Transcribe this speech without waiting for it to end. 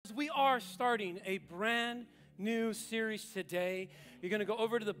are starting a brand new series today. You're going to go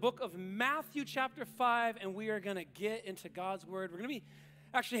over to the book of Matthew chapter 5, and we are going to get into God's word. We're going to be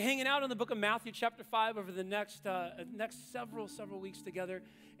actually hanging out on the book of Matthew chapter 5 over the next several weeks together,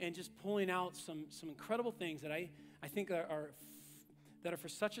 and just pulling out some incredible things that I think are for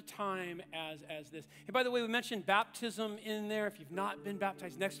such a time as this. And by the way, we mentioned baptism in there. If you've not been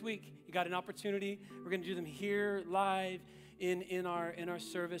baptized, next week you got an opportunity. We're going to do them here live in our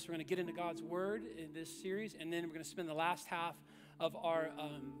service. We're going to get into God's word in this series, and then we're going to spend the last half of our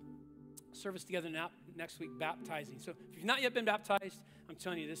service together next week baptizing. So if you've not yet been baptized, I'm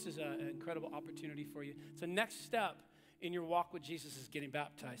telling you, this is an incredible opportunity for you. So next step in your walk with Jesus is getting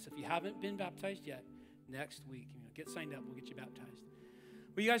baptized. So if you haven't been baptized yet, next week, get signed up. We'll get you baptized.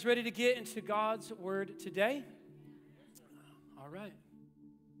 Are you guys ready to get into God's word today? All right.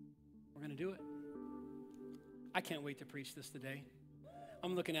 We're going to do it. I can't wait to preach this today.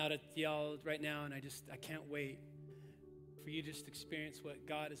 I'm looking out at y'all right now, and I can't wait for you to just experience what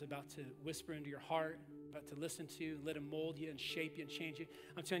God is about to whisper into your heart, about to listen to, let him mold you and shape you and change you.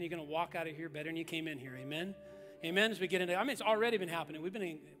 I'm telling you, you're going to walk out of here better than you came in here. Amen? Amen? As we get into, it's already been happening. We've been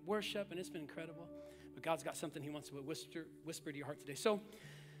in worship, and it's been incredible. But God's got something he wants to whisper to your heart today. So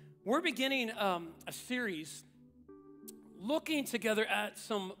we're beginning a series looking together at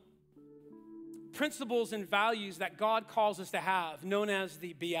some principles and values that God calls us to have, known as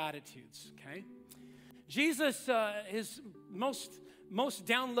the Beatitudes, okay? Jesus, his most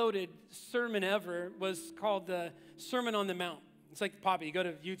downloaded sermon ever was called the Sermon on the Mount. It's like Poppy, you go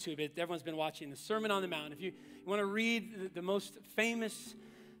to YouTube, everyone's been watching the Sermon on the Mount. If you want to read the most famous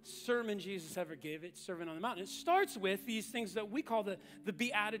sermon Jesus ever gave, it's Sermon on the Mount. And it starts with these things that we call the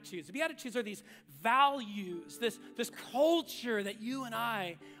Beatitudes. The Beatitudes are these values, this culture that you and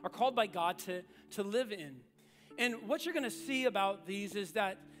I are called by God to live in. And what you're going to see about these is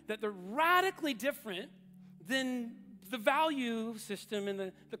that they're radically different than the value system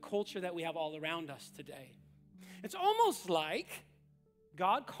and the culture that we have all around us today. It's almost like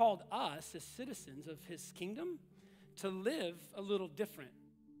God called us as citizens of his kingdom to live a little different.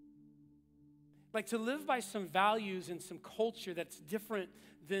 Like to live by some values and some culture that's different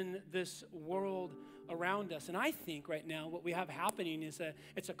than this world around us. And I think right now what we have happening is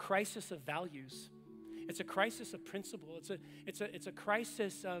it's a crisis of values. It's a crisis of principle. It's a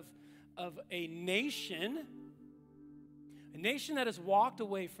crisis of a nation that has walked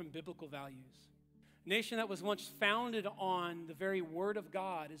away from biblical values. A nation that was once founded on the very word of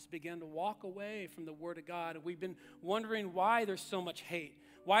God has begun to walk away from the word of God. And we've been wondering why there's so much hate.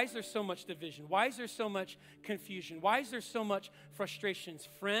 Why is there so much division? Why is there so much confusion? Why is there so much frustrations?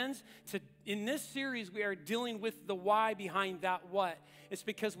 Friends, in this series, we are dealing with the why behind that what. It's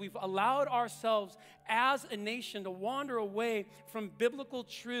because we've allowed ourselves as a nation to wander away from biblical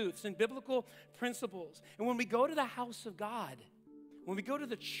truths and biblical principles. And when we go to the house of God, when we go to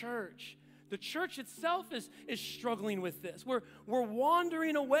the church itself is struggling with this. We're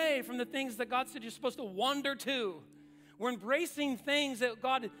wandering away from the things that God said you're supposed to wander to. We're embracing things that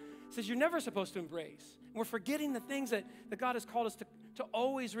God says you're never supposed to embrace. And we're forgetting the things that God has called us to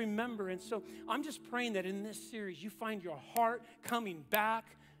always remember. And so I'm just praying that in this series, you find your heart coming back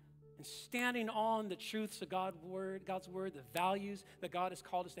and standing on the truths of God's word, the values that God has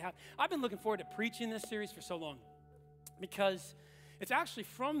called us to have. I've been looking forward to preaching this series for so long because it's actually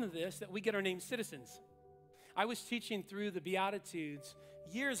from this that we get our name citizens. I was teaching through the Beatitudes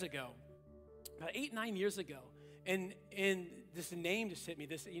years ago, about 8-9 years ago. And this name just hit me.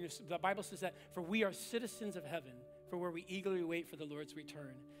 The Bible says that, for we are citizens of heaven, for where we eagerly wait for the Lord's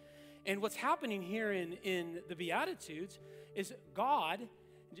return. And what's happening here in the Beatitudes is God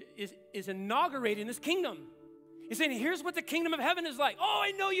is inaugurating this kingdom. He's saying, here's what the kingdom of heaven is like. Oh,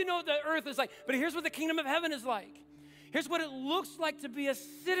 I know you know what the earth is like, but here's what the kingdom of heaven is like. Here's what it looks like to be a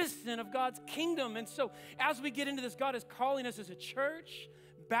citizen of God's kingdom. And so as we get into this, God is calling us as a church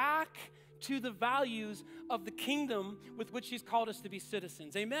back to the values of the kingdom with which he's called us to be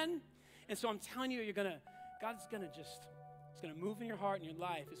citizens. Amen? And so I'm telling you, God's going to move in your heart and your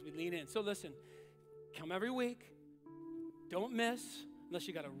life as we lean in. So listen, come every week. Don't miss unless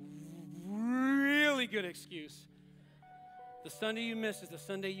you got a really good excuse. The Sunday you miss is the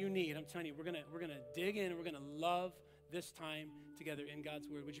Sunday you need. I'm telling you, we're going to dig in and we're going to love this time together in God's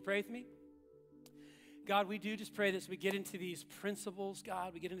word. Would you pray with me? God, we do just pray that as we get into these principles,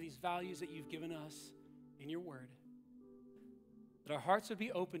 God, we get into these values that you've given us in your word, that our hearts would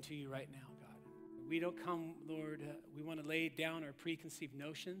be open to you right now, God. We don't come, Lord, we want to lay down our preconceived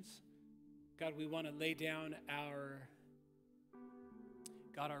notions. God, we want to lay down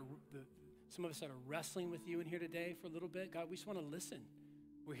some of us that are wrestling with you in here today for a little bit. God, we just want to listen.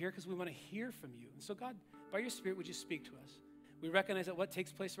 We're here because we want to hear from you. And so, God, by your Spirit, would you speak to us? We recognize that what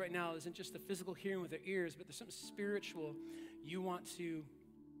takes place right now isn't just the physical hearing with our ears, but there's something spiritual you want to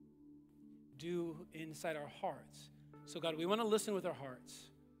do inside our hearts. So, God, we want to listen with our hearts.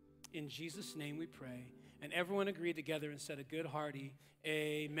 In Jesus' name we pray. And everyone agreed together and said a good hearty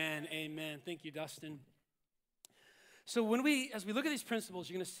amen, amen. Thank you, Dustin. So as we look at these principles,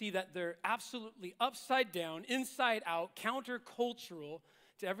 you're going to see that they're absolutely upside down, inside out, countercultural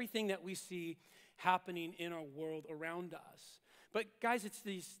to everything that we see happening in our world around us. But guys, it's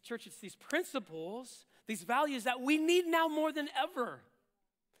these principles, these values that we need now more than ever.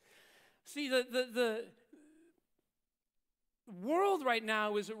 See, the world right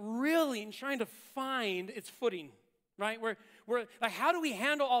now is reeling, trying to find its footing, right? We're like, how do we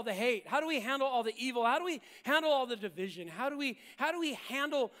handle all the hate? How do we handle all the evil? How do we handle all the division? How do we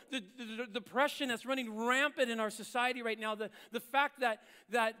handle the depression that's running rampant in our society right now? The fact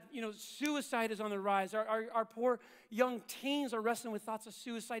that suicide is on the rise. Our poor young teens are wrestling with thoughts of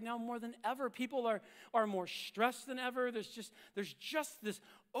suicide now more than ever. People are more stressed than ever. There's just this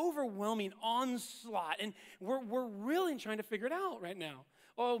overwhelming onslaught, and we're really trying to figure it out right now.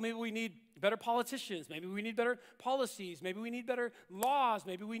 Oh, maybe we need better politicians. Maybe we need better policies. Maybe we need better laws.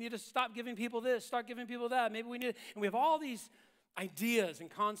 Maybe we need to stop giving people this, start giving people that. And we have all these ideas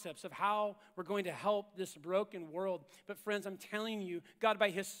and concepts of how we're going to help this broken world. But friends, I'm telling you, God by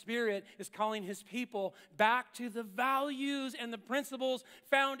his Spirit is calling his people back to the values and the principles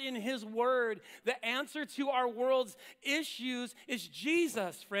found in his word. The answer to our world's issues is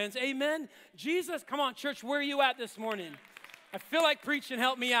Jesus, friends. Amen? Jesus, come on, church, where are you at this morning? I feel like preaching,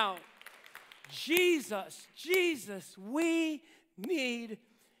 help me out. Jesus, we need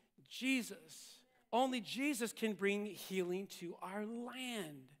Jesus. Only Jesus can bring healing to our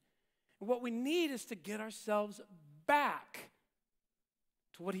land. And what we need is to get ourselves back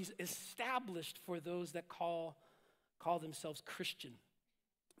to what he's established for those that call themselves Christian.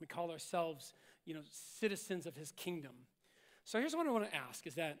 We call ourselves, citizens of his kingdom. So here's what I want to ask,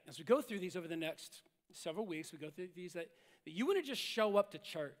 is that as we go through these over the next several weeks, we go through these, that you wouldn't just show up to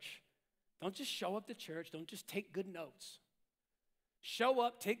church. Don't just show up to church. Don't just take good notes. Show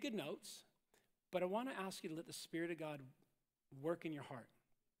up, take good notes, but I want to ask you to let the Spirit of God work in your heart.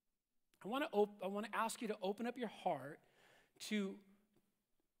 I want to ask you to open up your heart to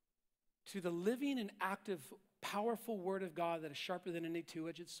the living and active, powerful Word of God that is sharper than any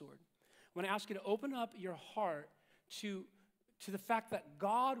two-edged sword. I want to ask you to open up your heart to the fact that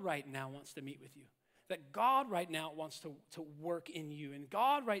God right now wants to meet with you. That God right now wants to work in you. And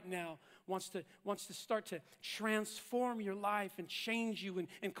God right now wants to start to transform your life and change you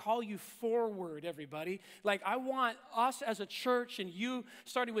and call you forward, everybody. Like, I want us as a church and you,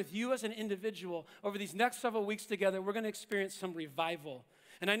 starting with you as an individual, over these next several weeks together, we're going to experience some revival.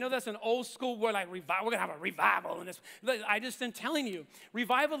 And I know that's an old school word, like revival. We're going to have a revival. And I just am telling you,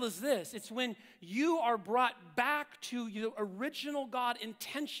 revival is this. It's when you are brought back to the original God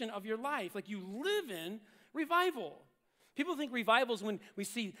intention of your life. Like, you live in revival. People think revival is when we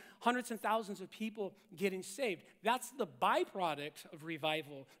see hundreds and thousands of people getting saved. That's the byproduct of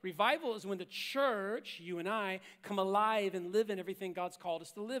revival. Revival is when the church, you and I, come alive and live in everything God's called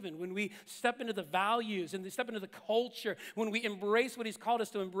us to live in. When we step into the values and we step into the culture, when we embrace what he's called us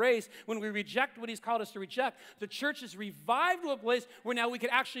to embrace, when we reject what he's called us to reject, the church is revived to a place where now we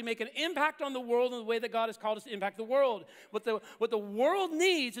can actually make an impact on the world in the way that God has called us to impact the world. What the world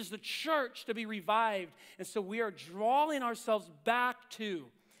needs is the church to be revived. And so we are drawing ourselves back to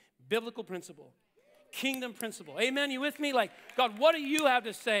biblical principle, kingdom principle. Amen? You with me? Like, God, what do you have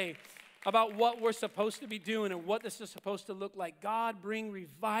to say about what we're supposed to be doing and what this is supposed to look like? God, bring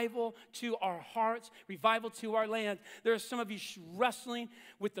revival to our hearts, revival to our land. There are some of you wrestling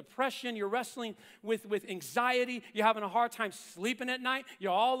with depression. You're wrestling with anxiety. You're having a hard time sleeping at night.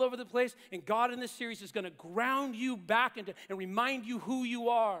 You're all over the place. And God in this series is going to ground you back and remind you who you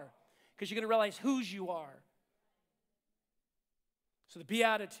are, because you're going to realize whose you are. So the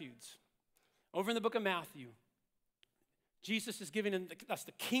Beatitudes, over in the book of Matthew, Jesus is giving us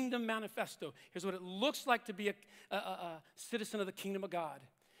the kingdom manifesto. Here's what it looks like to be a citizen of the kingdom of God.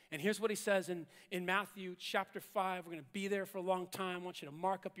 And here's what he says in Matthew chapter 5. We're going to be there for a long time. I want you to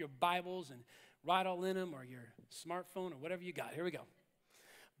mark up your Bibles and write all in them, or your smartphone, or whatever you got. Here we go.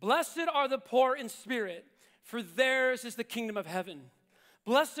 Blessed are the poor in spirit, for theirs is the kingdom of heaven.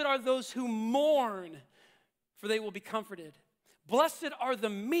 Blessed are those who mourn, for they will be comforted. Blessed are the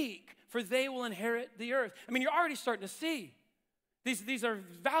meek, for they will inherit the earth. I mean, you're already starting to see. These are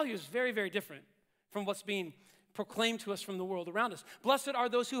values very, very different from what's being proclaimed to us from the world around us. Blessed are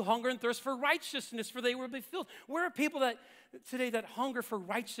those who hunger and thirst for righteousness, for they will be filled. Where are people today that hunger for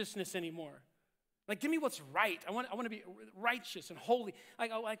righteousness anymore? Like, give me what's right. I want to be righteous and holy.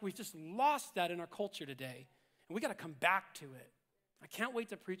 Like we've just lost that in our culture today. And we got to come back to it. I can't wait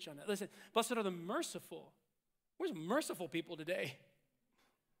to preach on that. Listen, blessed are the merciful. Where's merciful people today?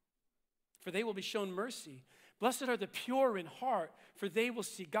 For they will be shown mercy. Blessed are the pure in heart, for they will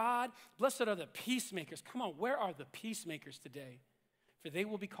see God. Blessed are the peacemakers. Come on, where are the peacemakers today? For they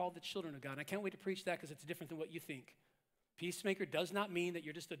will be called the children of God. And I can't wait to preach that because it's different than what you think. Peacemaker does not mean that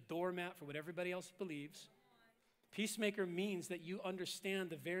you're just a doormat for what everybody else believes. Peacemaker means that you understand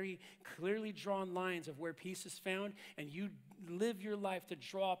the very clearly drawn lines of where peace is found, and you live your life to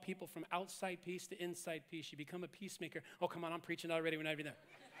draw people from outside peace to inside peace. You become a peacemaker. Oh, come on, I'm preaching already. We're not even there.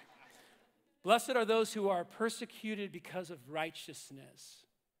 Blessed are those who are persecuted because of righteousness.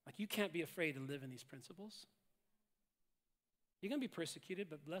 Like, you can't be afraid to live in these principles. You're going to be persecuted,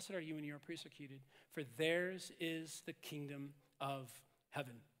 but blessed are you when you are persecuted, for theirs is the kingdom of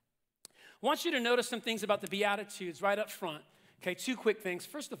heaven. I want you to notice some things about the Beatitudes right up front. Okay, 2 quick things.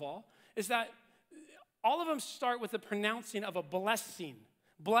 First of all, is that all of them start with the pronouncing of a blessing.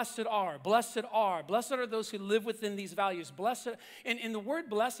 Blessed are, blessed are, blessed are those who live within these values. Blessed, and the word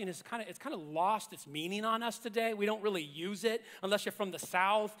blessing is kind of lost its meaning on us today. We don't really use it unless you're from the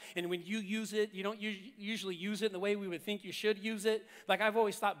South, and when you use it, you don't usually use it in the way we would think you should use it. Like, I've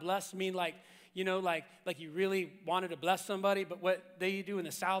always thought blessed mean like you really wanted to bless somebody, but what they do in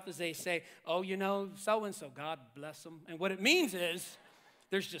the South is they say, oh, so-and-so, God bless them. And what it means is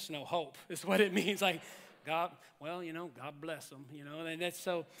there's just no hope, is what it means. Like, God, well, God bless them, and that's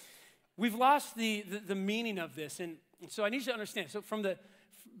so we've lost the meaning of this. And so I need you to understand. So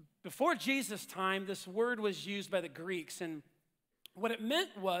before Jesus' time, this word was used by the Greeks, and what it meant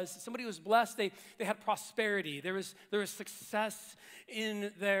was somebody was blessed, they had prosperity, there was success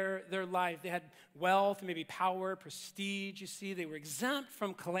in their life. They had wealth, maybe power, prestige, you see. They were exempt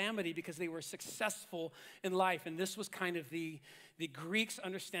from calamity because they were successful in life, and this was kind of the Greeks'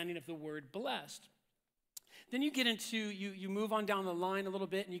 understanding of the word blessed. Then you get into, you move on down the line a little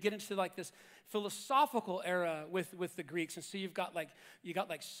bit, and you get into like this philosophical era with the Greeks. And so you got like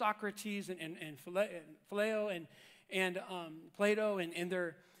Socrates and Philo and Plato,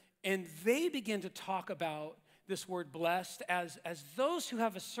 and they begin to talk about this word blessed as those who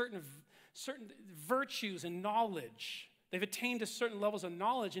have a certain virtues and knowledge. They've attained to certain levels of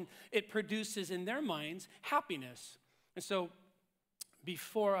knowledge, and it produces in their minds happiness. And so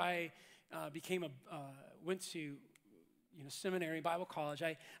before I went to seminary, Bible college,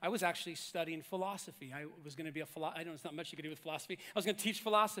 I was actually studying philosophy. I was going to be I know it's not much you could do with philosophy. I was going to teach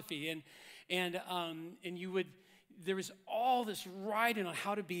philosophy, and there was all this writing on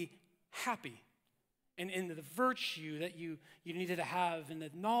how to be happy, and the virtue that you needed to have, and the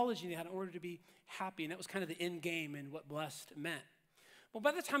knowledge you needed in order to be happy, and that was kind of the end game and what blessed meant. Well,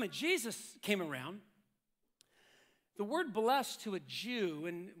 by the time of Jesus came around, the word blessed to a Jew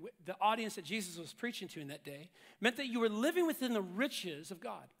and the audience that Jesus was preaching to in that day meant that you were living within the riches of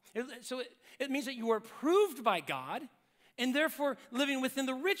God. So it means that you were approved by God and therefore living within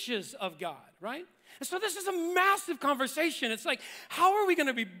the riches of God, right? And so this is a massive conversation. It's like, how are we going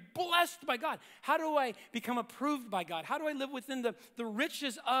to be blessed by God? How do I become approved by God? How do I live within the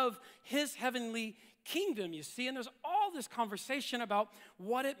riches of his heavenly kingdom, you see? And there's all this conversation about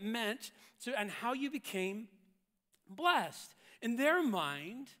what it meant and how you became blessed. In their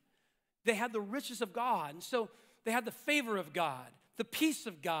mind, they had the riches of God. And so they had the favor of God, the peace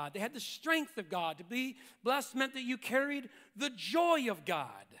of God. They had the strength of God. To be blessed meant that you carried the joy of God.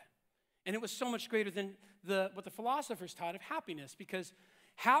 And it was so much greater than what the philosophers taught of happiness, because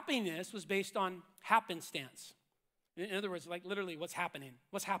happiness was based on happenstance. In other words, like literally, what's happening?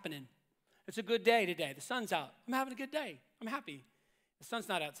 What's happening? It's a good day today. The sun's out. I'm having a good day. I'm happy. The sun's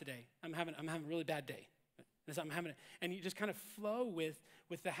not out today. I'm having a really bad day. And you just kind of flow with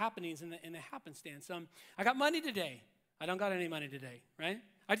the happenings and the happenstance. I got money today. I don't got any money today, right?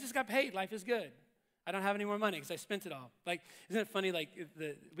 I just got paid. Life is good. I don't have any more money because I spent it all. Like, isn't it funny? Like,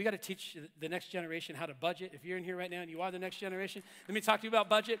 we got to teach the next generation how to budget. If you're in here right now and you are the next generation, let me talk to you about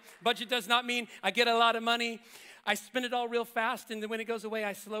budget. Budget does not mean I get a lot of money, I spend it all real fast, and then when it goes away,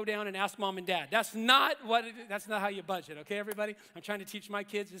 I slow down and ask mom and dad. That's not how you budget, okay, everybody? I'm trying to teach my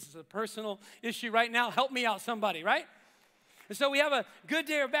kids. This is a personal issue right now. Help me out, somebody, right? And so we have a good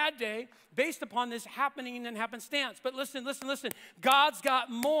day or bad day based upon this happening and happenstance. But listen. God's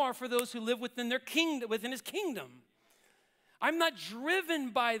got more for those who live within their kingdom, within his kingdom. I'm not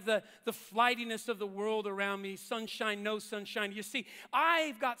driven by the flightiness of the world around me, sunshine, no sunshine. You see,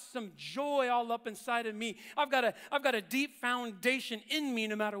 I've got some joy all up inside of me. I've got a deep foundation in me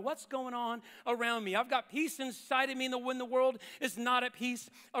no matter what's going on around me. I've got peace inside of me when the world is not at peace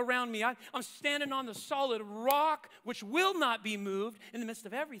around me. I'm standing on the solid rock which will not be moved in the midst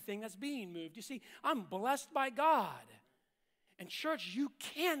of everything that's being moved. You see, I'm blessed by God. And church, you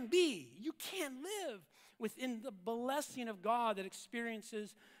can live within the blessing of God that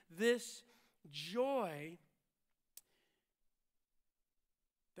experiences this joy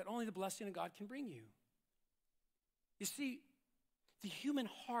that only the blessing of God can bring you. You see, the human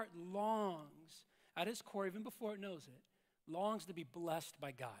heart longs, at its core, even before it knows it, longs to be blessed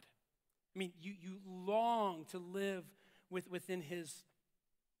by God. I mean, you long to live within his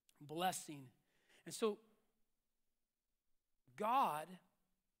blessing. And so, God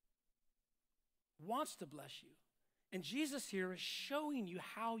wants to bless you. And Jesus here is showing you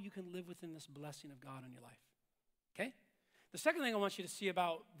how you can live within this blessing of God in your life. Okay? The second thing I want you to see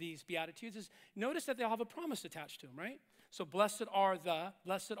about these Beatitudes is notice that they all have a promise attached to them, right? So blessed are the,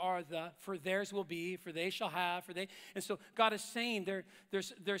 for theirs will be, for they shall have, for they. And so God is saying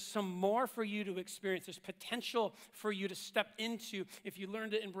there's some more for you to experience. There's potential for you to step into if you learn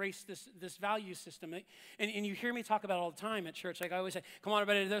to embrace this value system. And you hear me talk about it all the time at church. Like I always say, come on,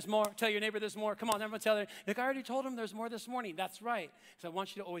 everybody, there's more. Tell your neighbor there's more. Come on, everyone tell them. Like I already told them there's more this morning. That's right. So I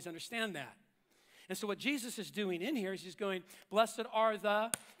want you to always understand that. And so what Jesus is doing in here is he's going, blessed are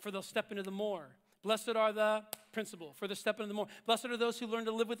the, for they'll step into the more. Blessed are the principle, for the step into the more. Blessed are those who learn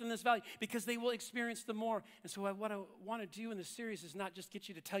to live within this value because they will experience the more. And so what I want to do in this series is not just get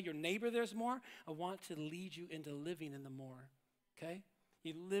you to tell your neighbor there's more. I want to lead you into living in the more, okay?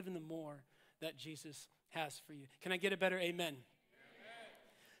 You live in the more that Jesus has for you. Can I get a better amen? Amen.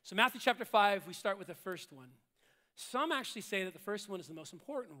 So Matthew chapter 5, we start with the first one. Some actually say that the first one is the most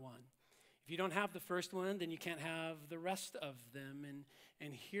important one. If you don't have the first one, then you can't have the rest of them.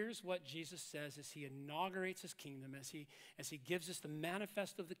 And here's what Jesus says as he inaugurates his kingdom, as he gives us the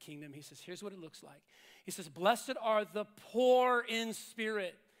manifest of the kingdom. He says, here's what it looks like. He says, blessed are the poor in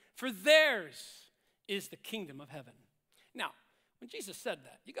spirit, for theirs is the kingdom of heaven. Now, when Jesus said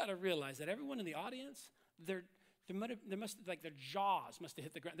that, you got to realize that everyone in the audience, their jaws must have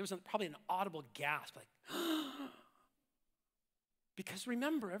hit the ground. There was probably an audible gasp, like, because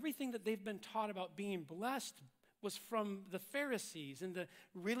remember, everything that they've been taught about being blessed was from the Pharisees and the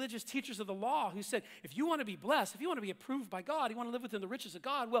religious teachers of the law who said, if you want to be blessed, if you want to be approved by God, you want to live within the riches of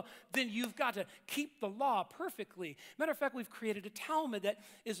God, well, then you've got to keep the law perfectly. Matter of fact, we've created a Talmud that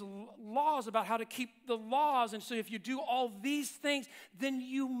is laws about how to keep the laws. And so if you do all these things, then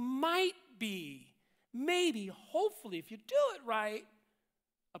you might be, maybe, hopefully, if you do it right,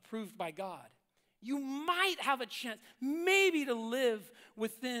 approved by God. You might have a chance maybe to live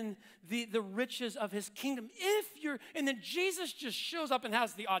within the riches of his kingdom. And then Jesus just shows up and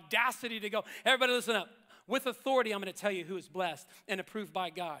has the audacity to go, everybody listen up. With authority, I'm going to tell you who is blessed and approved by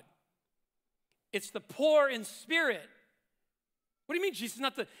God. It's the poor in spirit. What do you mean, Jesus?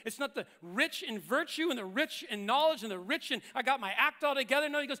 It's not the rich in virtue and the rich in knowledge and the rich in, I got my act all together.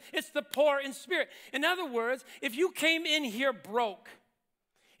 No, he goes, it's the poor in spirit. In other words, if you came in here broke,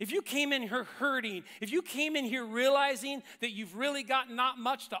 if you came in here hurting, if you came in here realizing that you've really got not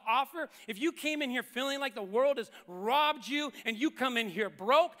much to offer, if you came in here feeling like the world has robbed you and you come in here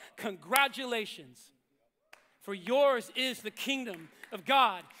broke, congratulations. For yours is the kingdom of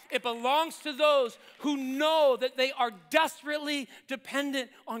God. It belongs to those who know that they are desperately dependent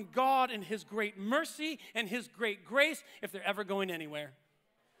on God and his great mercy and his great grace if they're ever going anywhere.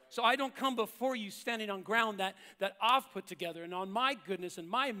 So I don't come before you standing on ground that I've put together. And on my goodness and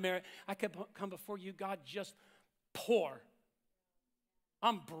my merit, I can come before you, God, just poor.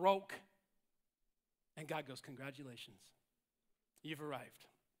 I'm broke. And God goes, congratulations. You've arrived.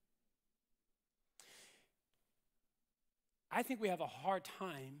 I think we have a hard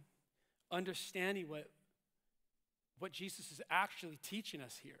time understanding what Jesus is actually teaching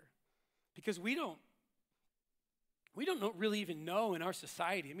us here. Because we don't really even know in our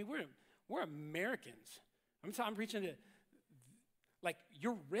society. I mean, we're Americans. I'm preaching to, like,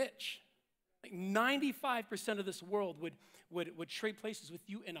 you're rich. Like 95% of this world would trade places with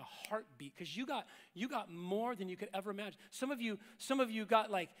you in a heartbeat because you got more than you could ever imagine. Some of you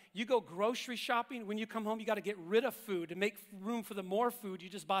got, like, you go grocery shopping. When you come home, you got to get rid of food to make room for the more food you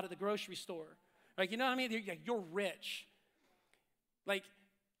just bought at the grocery store. Like, you know what I mean? You're rich. Like,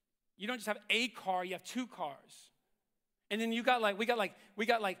 you don't just have a car, you have two cars. And then we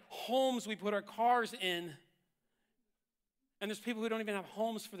got homes we put our cars in. And there's people who don't even have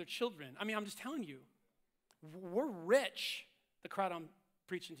homes for their children. I mean, I'm just telling you, we're rich. the crowd I'm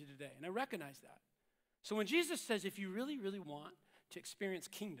preaching to today, and I recognize that. So when Jesus says, if you really, really want to experience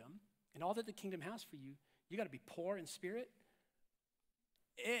kingdom and all that the kingdom has for you, you got to be poor in spirit.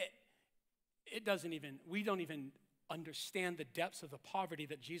 We don't even understand the depths of the poverty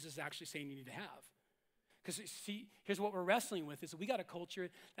that Jesus is actually saying you need to have. Because see, here's what we're wrestling with is we got a culture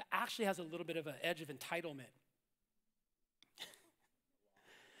that actually has a little bit of an edge of entitlement.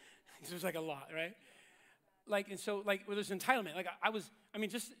 There's like a lot, right? Where there's entitlement.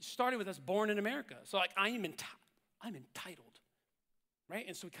 Just starting with us born in America. So I'm entitled, right?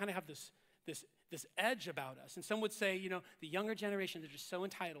 And so we kind of have this edge about us. And some would say, the younger generation, they're just so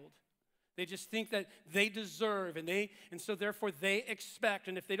entitled. They just think that they deserve, and so therefore they expect.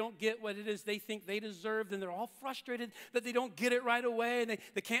 And if they don't get what it is they think they deserve, then they're all frustrated that they don't get it right away, and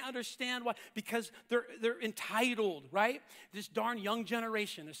they can't understand why, because they're entitled, right? This darn young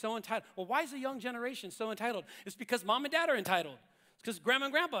generation, they're so entitled. Well, why is the young generation so entitled? It's because mom and dad are entitled. It's because grandma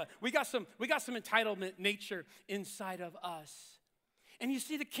and grandpa, we got some entitlement nature inside of us. And you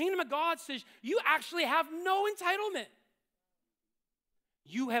see, the kingdom of God says you actually have no entitlement.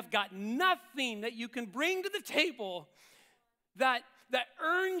 You have got nothing that you can bring to the table that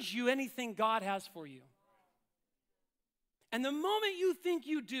earns you anything God has for you. And the moment you think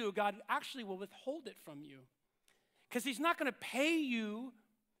you do, God actually will withhold it from you. Because he's not going to pay you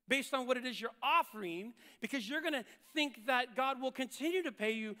based on what it is you're offering, because you're going to think that God will continue to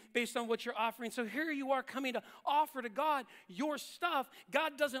pay you based on what you're offering. So here you are coming to offer to God your stuff.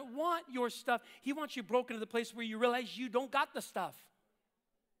 God doesn't want your stuff. He wants you broken to the place where you realize you don't got the stuff.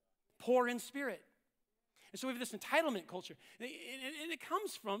 Poor in spirit. And so we have this entitlement culture. And it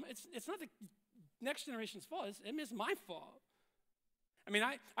comes from, it's not the next generation's fault. It's my fault. I mean,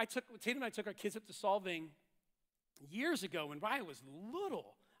 Tatum and I took our kids up to Solvang years ago when Raya was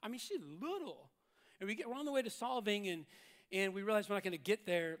little. I mean, she's little. And we're on the way to Solvang, and we realized we're not going to get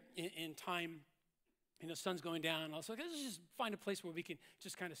there in time. Sun's going down. I was like, let's just find a place where we can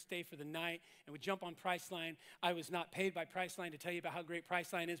just kind of stay for the night. And we jump on Priceline. I was not paid by Priceline to tell you about how great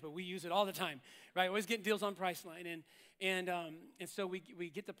Priceline is, but we use it all the time, right? Always getting deals on Priceline. And so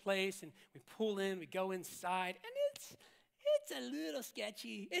we get the place, and we pull in, we go inside, and it's a little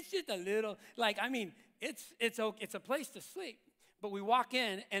sketchy. It's just a little, it's a place to sleep. But we walk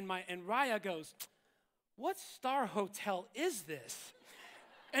in, and Raya goes, what star hotel is this?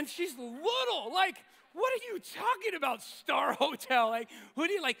 And she's little, what are you talking about, Star Hotel?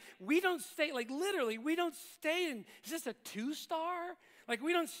 We don't stay, literally, we don't stay in, is this a 2-star?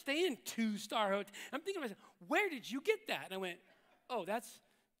 We don't stay in 2-star hotel. I'm thinking to myself, where did you get that? And I went, oh, that's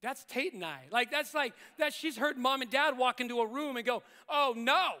Tate and I. That she's heard mom and dad walk into a room and go, oh,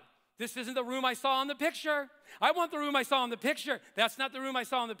 no, this isn't the room I saw on the picture. I want the room I saw on the picture. That's not the room I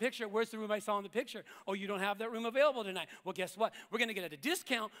saw on the picture. Where's the room I saw on the picture? Oh, you don't have that room available tonight. Well, guess what? We're going to get a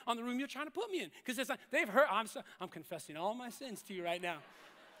discount on the room you're trying to put me in. Because they've heard, I'm confessing all my sins to you right now.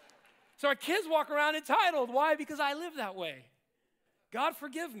 So our kids walk around entitled. Why? Because I live that way. God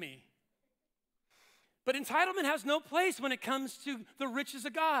forgive me. But entitlement has no place when it comes to the riches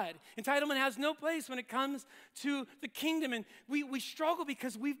of God. Entitlement has no place when it comes to the kingdom. And we struggle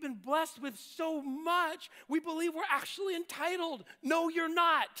because we've been blessed with so much. We believe we're actually entitled. No, you're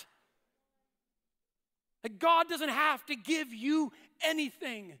not. God doesn't have to give you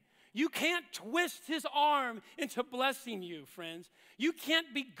anything. You can't twist his arm into blessing you, friends. You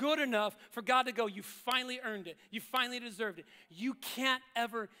can't be good enough for God to go, you finally earned it. You finally deserved it. You can't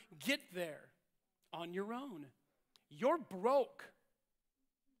ever get there on your own. You're broke.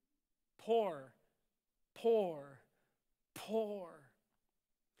 Poor.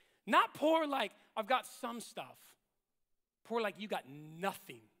 Not poor like I've got some stuff. Poor like you got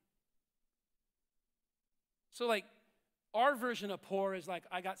nothing. So our version of poor is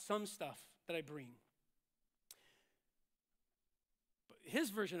I got some stuff that I bring. But his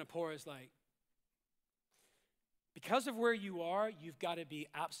version of poor is because of where you are, you've got to be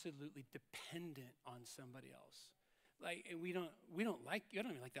absolutely dependent on somebody else. And I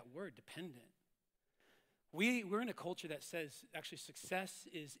don't even like that word, dependent. We're in a culture that says actually success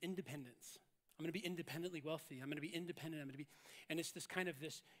is independence. I'm going to be independently wealthy. I'm going to be independent. And it's this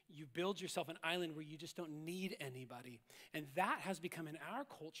you build yourself an island where you just don't need anybody. And that has become in our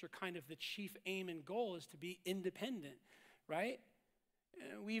culture kind of the chief aim and goal is to be independent, right?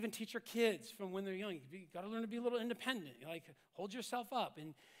 We even teach our kids from when they're young, you got to learn to be a little independent. Hold yourself up.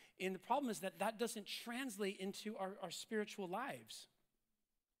 And the problem is that doesn't translate into our spiritual lives.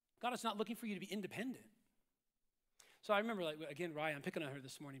 God is not looking for you to be independent. So I remember, again, Raya, I'm picking on her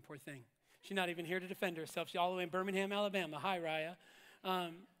this morning, poor thing. She's not even here to defend herself. She's all the way in Birmingham, Alabama. Hi, Raya.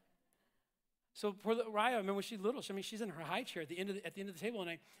 So poor Raya, I remember when she's little, she's in her high chair at the end of the table,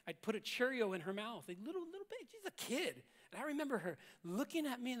 and I'd put a Cheerio in her mouth, a little bit. She's a kid. And I remember her looking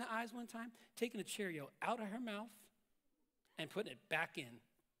at me in the eyes one time, taking a Cheerio out of her mouth and putting it back in.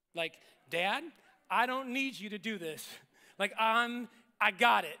 Like, Dad, I don't need you to do this. Like, I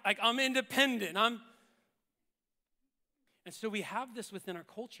got it. Like, I'm independent. And so we have this within our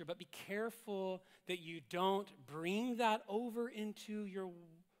culture, but be careful that you don't bring that over into your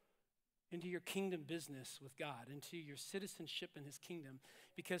kingdom business with God, into your citizenship in his kingdom.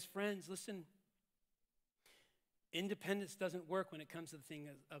 Because friends, listen, independence doesn't work when it comes to the things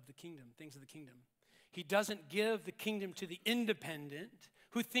of the kingdom. He doesn't give the kingdom to the independent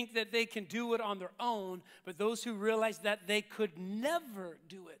who think that they can do it on their own, but those who realize that they could never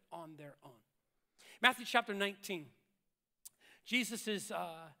do it on their own. Matthew chapter 19. Jesus is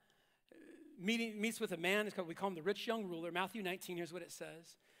meets with a man. We call him the rich young ruler. Matthew 19, here's what it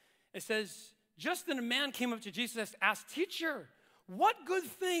says. It says, just then a man came up to Jesus and asked, "Teacher, what good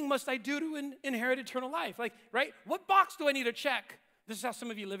thing must I do to inherit eternal life?" Like, right? What box do I need to check? This is how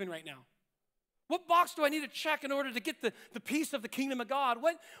some of you are living right now. What box do I need to check in order to get the peace of the kingdom of God?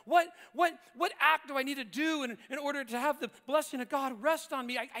 What act do I need to do in order to have the blessing of God rest on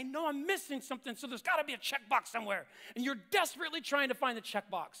me? I know I'm missing something, so there's got to be a check box somewhere. And you're desperately trying to find the check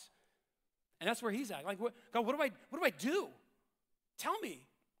box. And that's where he's at. Like, God, what do I do? Tell me.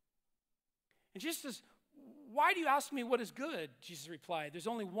 And Jesus says, "Why do you ask me what is good?" Jesus replied, "There's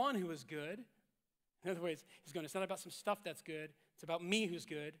only one who is good." In other words, he's going, it's not about some stuff that's good. It's about me who's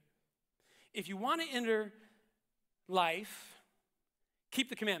good. If you want to enter life, keep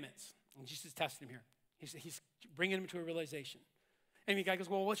the commandments. And Jesus is testing him here. He's bringing him to a realization. And the guy goes,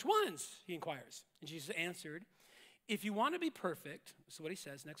 "Well, which ones?" he inquires. And Jesus answered, "If you want to be perfect," this is what he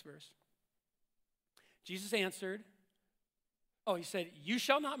says, next verse. Jesus answered, he said, "You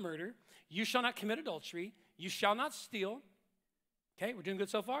shall not murder. You shall not commit adultery. You shall not steal." Okay, we're doing good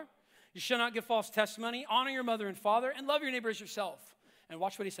so far? "You shall not give false testimony. Honor your mother and father, and love your neighbor as yourself." And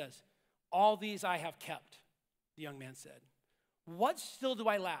watch what he says. "All these I have kept," the young man said. "What still do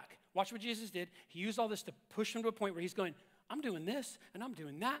I lack?" Watch what Jesus did. He used all this to push him to a point where he's going, "I'm doing this, and I'm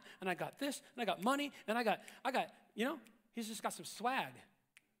doing that, and I got this, and I got money, and I got, he's just got some swag.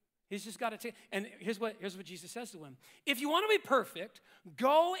 He's just got to take, and here's what Jesus says to him. "If you want to be perfect,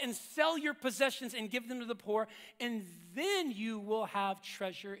 go and sell your possessions and give them to the poor, and then you will have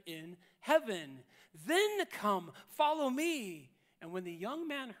treasure in heaven. Then come, follow me." And when the young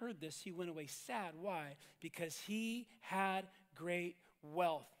man heard this, he went away sad. Why? Because he had great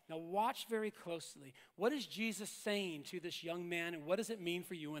wealth. Now watch very closely. What is Jesus saying to this young man, and what does it mean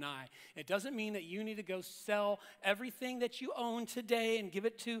for you and I? It doesn't mean that you need to go sell everything that you own today and give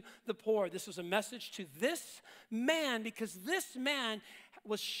it to the poor. This was a message to this man because this man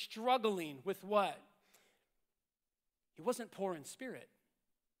was struggling with what? He wasn't poor in spirit.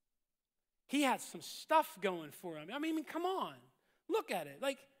 He had some stuff going for him. I mean, come on. Look at it.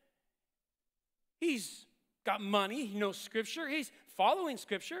 Like, he's got money. He knows Scripture. He's following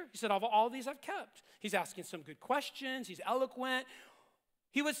Scripture. He said, "Of all these I've kept." He's asking some good questions. He's eloquent.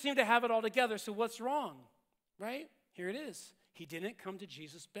 He would seem to have it all together. So what's wrong? Right? Here it is. He didn't come to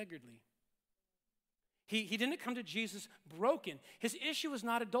Jesus beggarly. He didn't come to Jesus broken. His issue was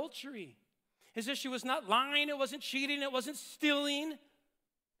not adultery. His issue was not lying. It wasn't cheating. It wasn't stealing.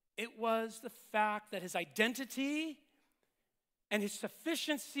 It was the fact that his identity and his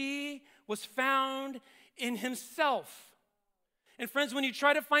sufficiency was found in himself. And friends, when you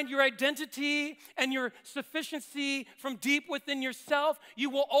try to find your identity and your sufficiency from deep within yourself, you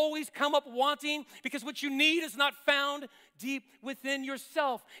will always come up wanting because what you need is not found deep within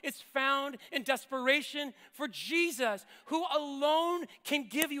yourself. It's found in desperation for Jesus, who alone can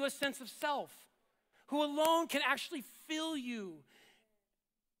give you a sense of self, who alone can actually fill you.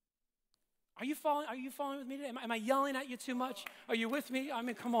 Are you following with me today? Am I yelling at you too much? Are you with me? I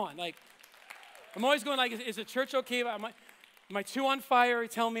mean, come on. Like, I'm always going like, is the church okay? Am I too on fire?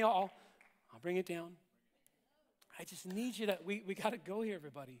 Tell me, I'll bring it down. I just need you to, we got to go here,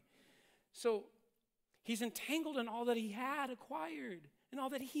 everybody. So he's entangled in all that he had acquired and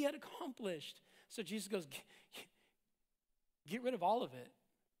all that he had accomplished. So Jesus goes, get rid of all of it.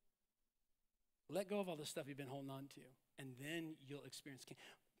 Let go of all the stuff you've been holding on to, and then you'll experience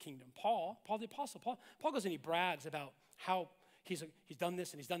kingdom. Paul the apostle, Paul goes and he brags about how he's done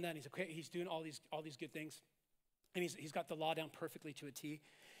this and he's done that, and he's doing all these good things, and he's got the law down perfectly to a T.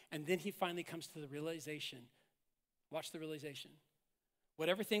 And then he finally comes to the realization. Watch the realization.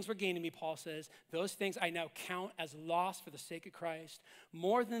 Whatever things were gained to me, Paul says, those things I now count as loss for the sake of Christ.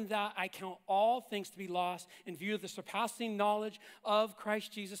 More than that, I count all things to be lost in view of the surpassing knowledge of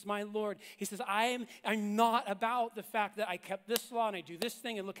Christ Jesus, my Lord. He says, I'm not about the fact that I kept this law and I do this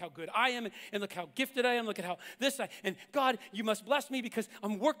thing and look how good I am and look how gifted I am, look at how and God, you must bless me because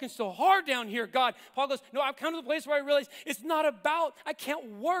I'm working so hard down here, God. Paul goes, no, I've come to the place where I realize it's not about, I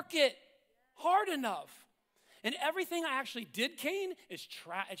can't work it hard enough. And everything I actually did gain is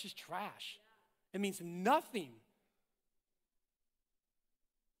it's just trash. It means nothing.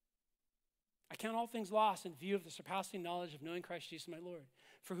 I count all things lost in view of the surpassing knowledge of knowing Christ Jesus my Lord,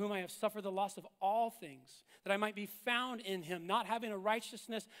 for whom I have suffered the loss of all things, that I might be found in him, not having a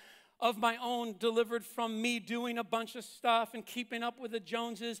righteousness of my own delivered from me, doing a bunch of stuff and keeping up with the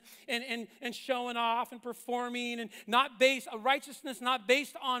Joneses and showing off and performing, and a righteousness not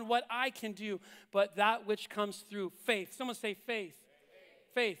based on what I can do, but that which comes through faith. Someone say faith.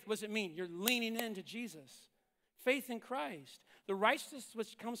 Faith, what does it mean? You're leaning into Jesus. Faith in Christ. The righteousness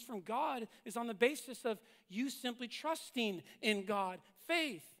which comes from God is on the basis of you simply trusting in God.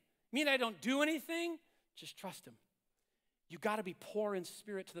 Faith. Mean I don't do anything? Just trust him. You got to be poor in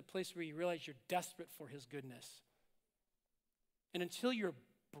spirit to the place where you realize you're desperate for his goodness. And until you're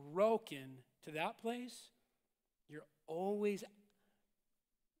broken to that place, you're always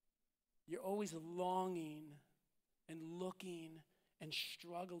longing and looking and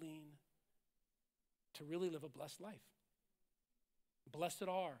struggling to really live a blessed life. Blessed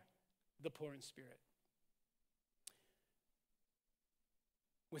are the poor in spirit.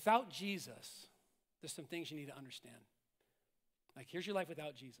 Without Jesus, there's some things you need to understand. Like, here's your life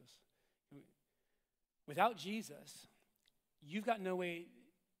without Jesus. Without Jesus, you've got no way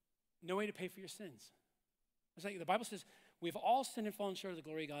to pay for your sins. It's like the Bible says, we've all sinned and fallen short of the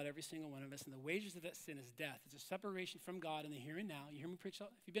glory of God, every single one of us, and the wages of that sin is death. It's a separation from God in the here and now. You hear me preach if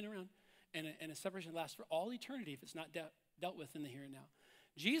you've been around. And a separation lasts for all eternity if it's not dealt with in the here and now.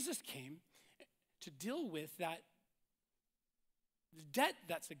 Jesus came to deal with the debt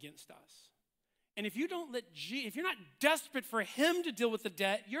that's against us. And if you don't if you're not desperate for him to deal with the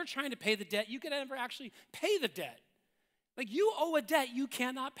debt, you're trying to pay the debt, you could never actually pay the debt. Like, you owe a debt you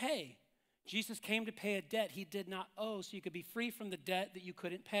cannot pay. Jesus came to pay a debt he did not owe so you could be free from the debt that you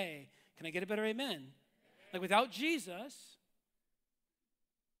couldn't pay. Can I get a better amen? Like, without Jesus,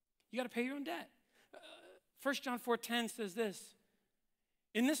 you got to pay your own debt. 1 John 4:10 says this,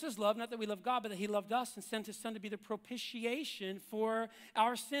 "In this is love, not that we love God, but that he loved us and sent his son to be the propitiation for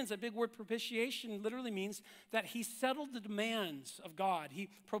our sins." That big word propitiation literally means that he settled the demands of God. He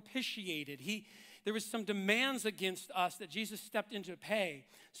propitiated. There was some demands against us that Jesus stepped in to pay.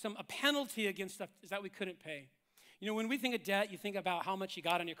 A penalty against us that we couldn't pay. You know, when we think of debt, you think about how much you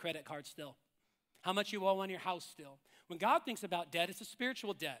got on your credit card still, how much you owe on your house still. When God thinks about debt, it's a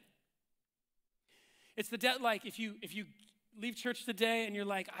spiritual debt. It's the debt like if you leave church today and you're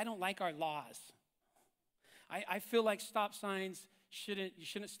like, I don't like our laws. I feel like stop signs you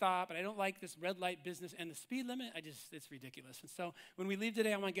shouldn't stop, and I don't like this red light business and the speed limit. It's ridiculous. And so when we leave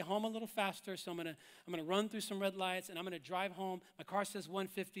today, I want to get home a little faster. So I'm gonna run through some red lights, and I'm gonna drive home. My car says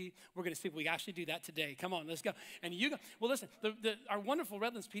 150. We're gonna see if we actually do that today. Come on, let's go. And you go. Well, listen, our wonderful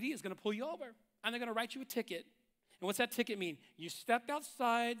Redlands PD is gonna pull you over, and they're gonna write you a ticket. And what's that ticket mean? You stepped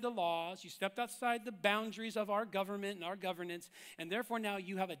outside the laws, you stepped outside the boundaries of our government and our governance, and therefore now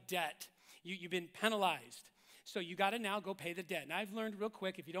you have a debt. You've been penalized. So you got to now go pay the debt. And I've learned real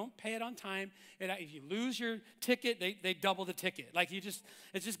quick, if you don't pay it on time, if you lose your ticket, they double the ticket. Like, it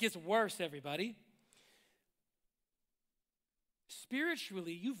just gets worse, everybody.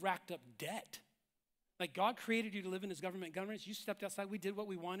 Spiritually, you've racked up debt. Like, God created you to live in his governance. You stepped outside. We did what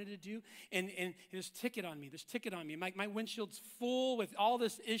we wanted to do. And there's ticket on me. My windshield's full with all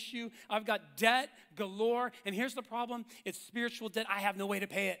this issue. I've got debt galore. And here's the problem. It's spiritual debt. I have no way to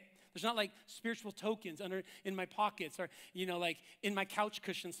pay it. There's not like spiritual tokens in my pockets or, like in my couch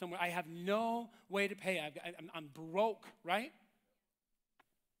cushion somewhere. I have no way to pay. I'm broke, right?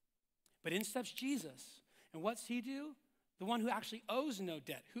 But in steps Jesus. And what's he do? The one who actually owes no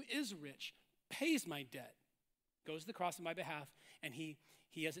debt, who is rich, pays my debt, goes to the cross on my behalf, and he,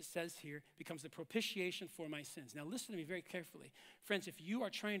 as it says here, becomes the propitiation for my sins. Now listen to me very carefully. Friends, if you are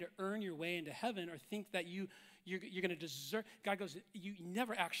trying to earn your way into heaven or think that you're going to deserve, God goes, you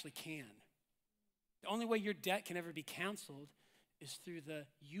never actually can. The only way your debt can ever be canceled is through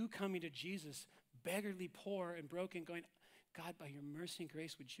you coming to Jesus, beggarly, poor, and broken, going, God, by your mercy and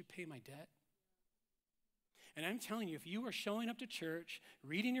grace, would you pay my debt? And I'm telling you, if you are showing up to church,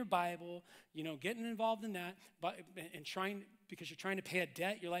 reading your Bible, getting involved in that, because you're trying to pay a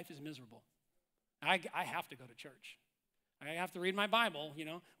debt, your life is miserable. I have to go to church. I have to read my Bible,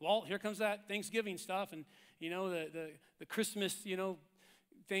 Well, here comes that Thanksgiving stuff and, the Christmas,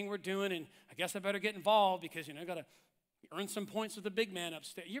 thing we're doing. And I guess I better get involved because, I got to earn some points with the big man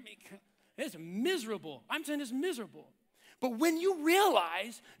upstairs. It's miserable. I'm saying it's miserable. But when you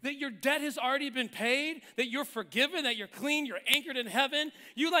realize that your debt has already been paid, that you're forgiven, that you're clean, you're anchored in heaven,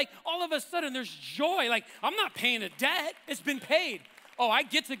 you all of a sudden there's joy. I'm not paying a debt. It's been paid. Oh, I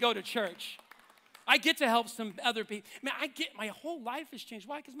get to go to church. I get to help some other people. Man, my whole life has changed.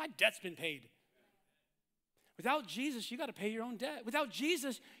 Why? Because my debt's been paid. Without Jesus, you got to pay your own debt. Without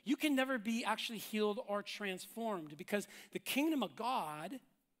Jesus, you can never be actually healed or transformed because the kingdom of God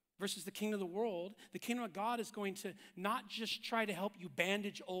versus the kingdom of the world, the kingdom of God is going to not just try to help you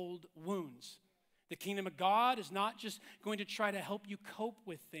bandage old wounds. The kingdom of God is not just going to try to help you cope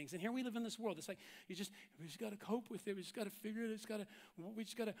with things. And here we live in this world. It's we just got to cope with it. We just got to figure it. We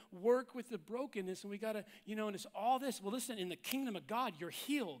just got to work with the brokenness, and we got to, and it's all this. Well, listen, in the kingdom of God, you're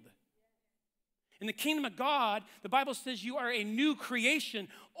healed. In the kingdom of God, the Bible says you are a new creation.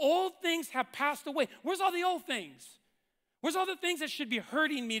 Old things have passed away. Where's all the old things? Where's all the things that should be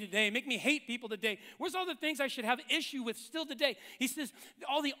hurting me today, make me hate people today? Where's all the things I should have issue with still today? He says,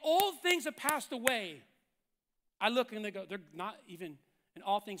 all the old things have passed away. I look and they go, they're not even, and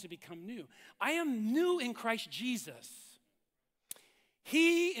all things have become new. I am new in Christ Jesus.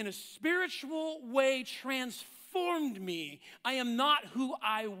 He, in a spiritual way, transformed me. I am not who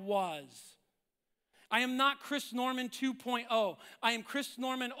I was. I am not Chris Norman 2.0. I am Chris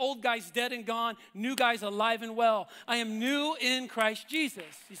Norman, old guy's dead and gone, new guy's alive and well. I am new in Christ Jesus,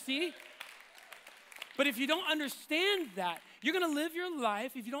 you see? But if you don't understand that, you're going to live your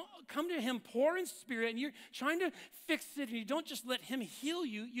life, if you don't come to him poor in spirit and you're trying to fix it and you don't just let him heal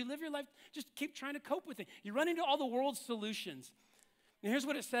you, you live your life, just keep trying to cope with it. You run into all the world's solutions. And here's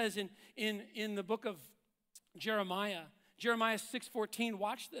what it says in the book of Jeremiah. Jeremiah 6:14,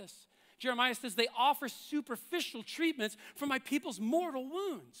 watch this. Jeremiah says, they offer superficial treatments for my people's mortal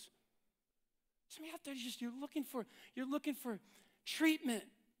wounds. Some of you out there, you're looking for treatment.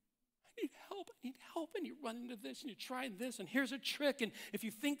 I need help, and you run into this, and you try this, and here's a trick, and if you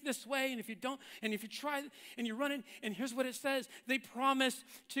think this way, and if you don't, and if you try, and you run in, and here's what it says. They promise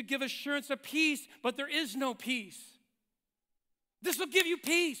to give assurance of peace, but there is no peace. This will give you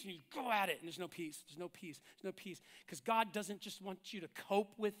peace. And you go at it, and there's no peace. There's no peace. There's no peace. Because God doesn't just want you to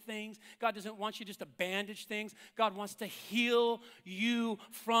cope with things. God doesn't want you just to bandage things. God wants to heal you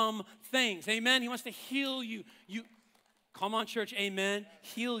from things. Amen? He wants to heal you. Come on, church. Amen?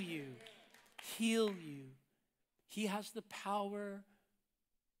 Heal you. Heal you. He has the power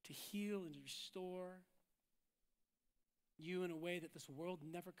to heal and to restore you in a way that this world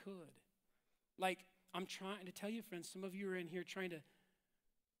never could. I'm trying to tell you, friends, some of you are in here trying to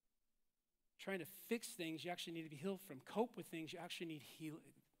fix things you actually need to be healed from. Cope with things you actually need healing.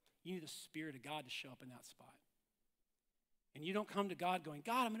 You need the Spirit of God to show up in that spot. And you don't come to God going,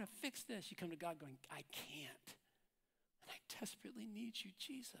 God, I'm going to fix this. You come to God going, I can't. And I desperately need you,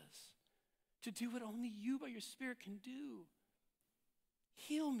 Jesus, to do what only you by your Spirit can do.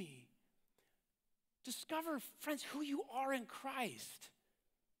 Heal me. Discover, friends, who you are in Christ.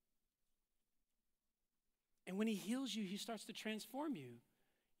 And when he heals you, he starts to transform you.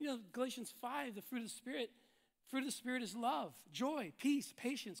 Galatians 5, the fruit of the Spirit is love, joy, peace,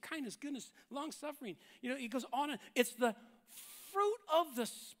 patience, kindness, goodness, long-suffering. He goes on. It's the fruit of the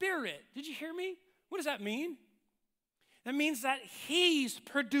Spirit. Did you hear me? What does that mean? That means that he's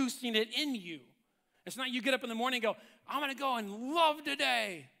producing it in you. It's not you get up in the morning and go, I'm going to go and love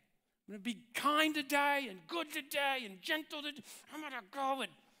today. I'm going to be kind today and good today and gentle today. I'm going to go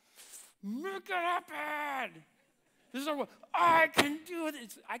and make it happen. This is our, I can do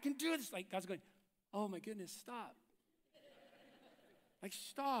this. I can do this. God's going, oh my goodness, stop.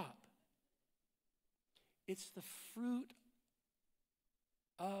 Stop. It's the fruit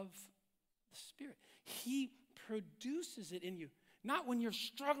of the Spirit. He produces it in you. Not when you're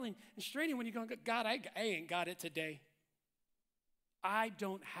struggling and straining, when you're going, God, I ain't got it today. I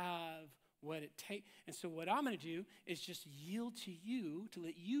don't have what it takes. And so what I'm going to do is just yield to you to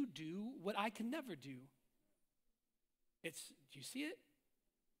let you do what I can never do. Do you see it?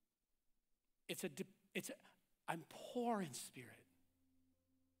 I'm poor in spirit.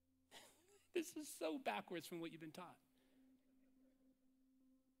 This is so backwards from what you've been taught.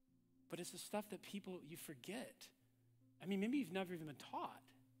 But it's the stuff that you forget. Maybe you've never even been taught.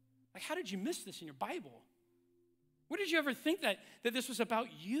 How did you miss this in your Bible? Where did you ever think that this was about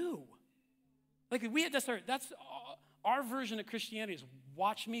you? That's our version of Christianity is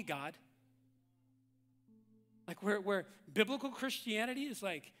watch me, God. Where biblical Christianity is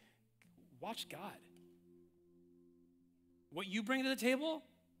watch God. What you bring to the table,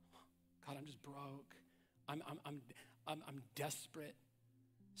 God, I'm just broke. I'm desperate.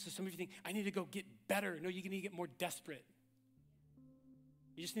 So some of you think, I need to go get better. No, you need to get more desperate.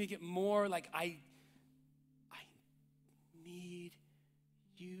 You just need to get more like, I need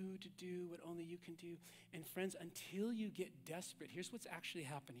you to do what only you can do. And friends, until you get desperate, here's what's actually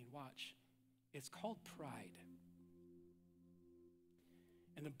happening. Watch. It's called pride.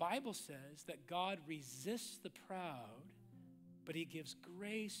 And the Bible says that God resists the proud, but he gives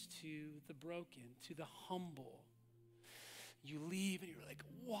grace to the broken, to the humble. You leave and you're like,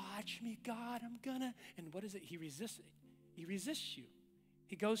 watch me, God, I'm gonna. And what is it? He resists it. He resists you.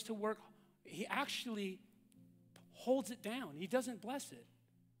 He goes to work. He actually holds it down. He doesn't bless it.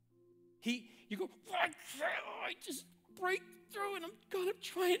 You go, I just break through and I'm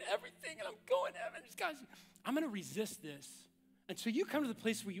trying everything and I'm going, and guys, I'm gonna resist this until you come to the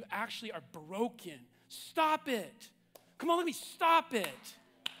place where you actually are broken. Stop it. Come on, let me stop it.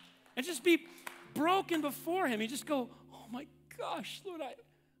 And just be broken before him. You just go, oh my gosh, Lord, I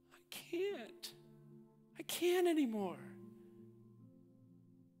can't. I can't anymore.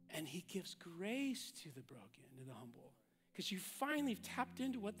 And he gives grace to the broken and the humble because you finally tapped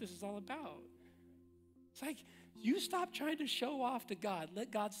into what this is all about. It's like you stop trying to show off to God.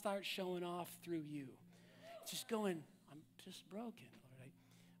 Let God start showing off through you. Just going, I'm just broken, Lord.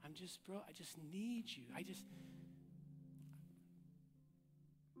 I'm just broke. I just need you.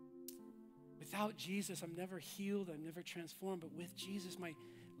 Without Jesus, I'm never healed. I'm never transformed. But with Jesus, my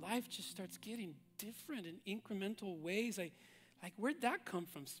life just starts getting different in incremental ways. Where'd that come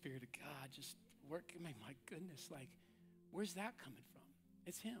from, Spirit of God? Just working. My goodness, where's that coming from?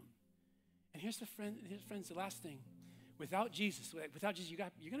 It's him. And here's friends, the last thing. Without Jesus, you're going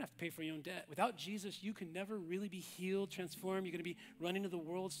to have to pay for your own debt. Without Jesus, you can never really be healed, transformed. You're going to be running to the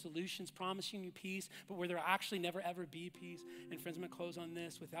world's solutions, promising you peace, but where there actually never, ever be peace. And friends, I'm going to close on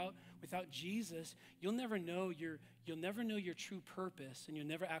this. Without Jesus, you'll never know your true purpose, and you'll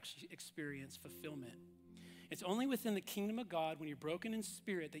never actually experience fulfillment. It's only within the kingdom of God, when you're broken in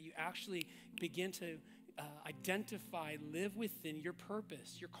spirit, that you actually begin to identify, live within your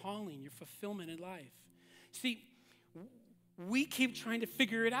purpose, your calling, your fulfillment in life. See, we keep trying to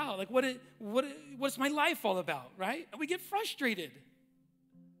figure it out. What's my life all about, right? And we get frustrated.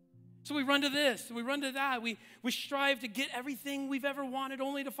 So we run to this, and we run to that. We strive to get everything we've ever wanted,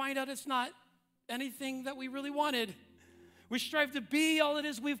 only to find out it's not anything that we really wanted. We strive to be all it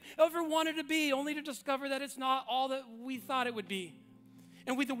is we've ever wanted to be, only to discover that it's not all that we thought it would be.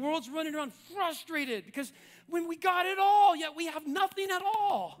 And the world's running around frustrated because when we got it all, yet we have nothing at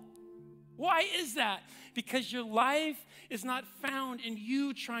all. Why is that? Because your life is not found in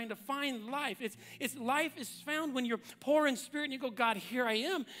you trying to find life. It's life is found when you're poor in spirit and you go, God, here I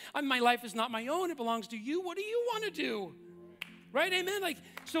am. My life is not my own. It belongs to you. What do you want to do? Right? Amen?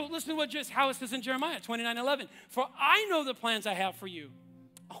 So listen to how it says in Jeremiah 29:11. For I know the plans I have for you.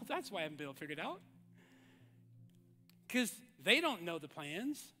 Oh, that's why I haven't been able to figure it out. Because they don't know the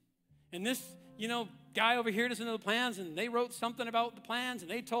plans. And this, guy over here doesn't know the plans, and they wrote something about the plans,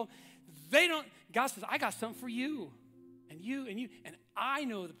 and God says, I got something for you, and you, and I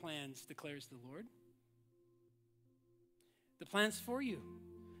know the plans, declares the Lord. The plans for you,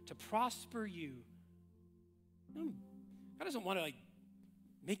 to prosper you. God doesn't want to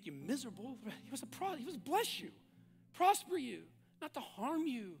make you miserable. He wants to bless you, prosper you, not to harm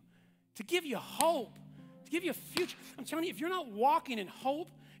you, to give you hope, to give you a future. I'm telling you, if you're not walking in hope,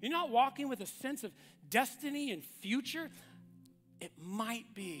 you're not walking with a sense of destiny and future, it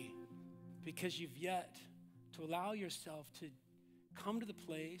might be because you've yet to allow yourself to come to the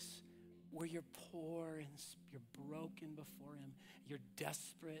place where you're poor and you're broken before him. You're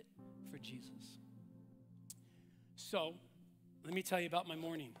desperate for Jesus. So, let me tell you about my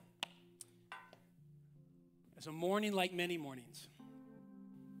morning. It's a morning like many mornings.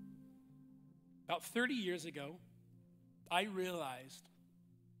 About 30 years ago, I realized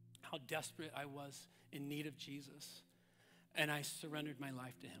how desperate I was in need of Jesus, and I surrendered my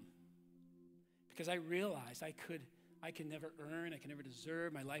life to him. Because I realized I could never earn, I could never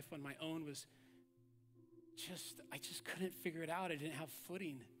deserve. My life on my own was I just couldn't figure it out. I didn't have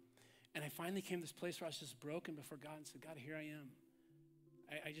footing. And I finally came to this place where I was just broken before God and said, God, here I am.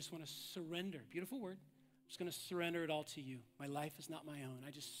 I just want to surrender. Beautiful word. I'm just going to surrender it all to you. My life is not my own.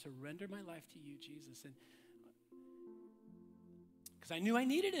 I just surrender my life to you, Jesus. And because I knew I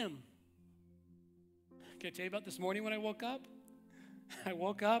needed him. Can I tell you about this morning when I woke up? I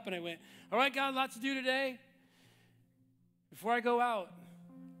woke up and I went, all right, God, lots to do today. Before I go out,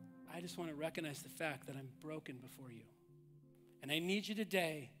 I just want to recognize the fact that I'm broken before you. And I need you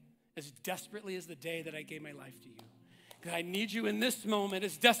today as desperately as the day that I gave my life to you. God, I need you in this moment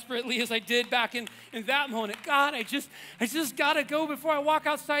as desperately as I did back in that moment. God, I just got to go before I walk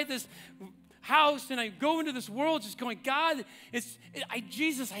outside this house and I go into this world just going, God,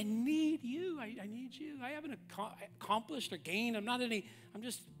 Jesus, I need you. I need you. I haven't accomplished or gained. I'm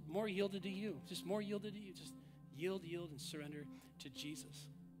just more yielded to you. Just more yielded to you. Just yield, and surrender to Jesus.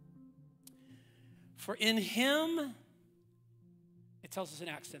 For in him, it tells us in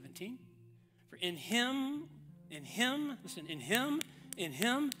Acts 17, for in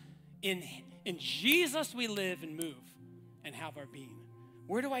Jesus we live and move and have our being.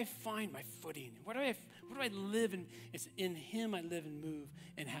 Where do I find my footing? Where do I live? And it's in him I live and move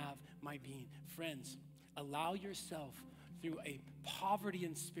and have my being. Friends, allow yourself through a poverty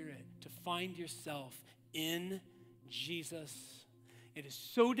in spirit to find yourself in Jesus. It is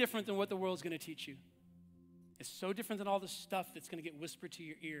so different than what the world's going to teach you. It's so different than all the stuff that's going to get whispered to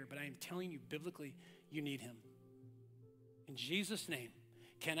your ear, but I am telling you, biblically, you need him. In Jesus' name,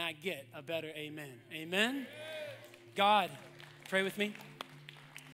 can I get a better amen? Amen? God, pray with me.